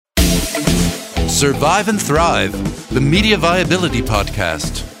Survive and Thrive, the Media Viability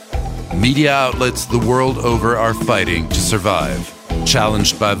Podcast. Media outlets the world over are fighting to survive,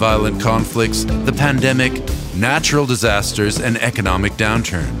 challenged by violent conflicts, the pandemic, natural disasters, and economic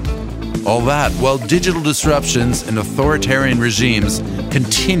downturn. All that while digital disruptions and authoritarian regimes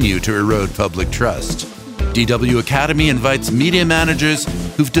continue to erode public trust. DW-Akademie invites media managers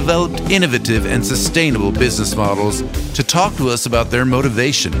who've developed innovative and sustainable business models to talk to us about their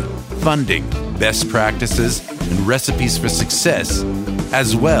motivation, funding, best practices, and recipes for success,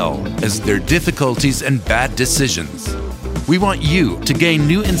 as well as their difficulties and bad decisions. We want you to gain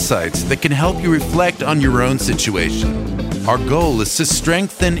new insights that can help you reflect on your own situation. Our goal is to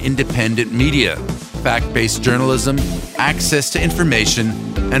strengthen independent media, fact-based journalism, access to information,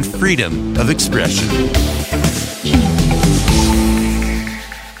 and freedom of expression.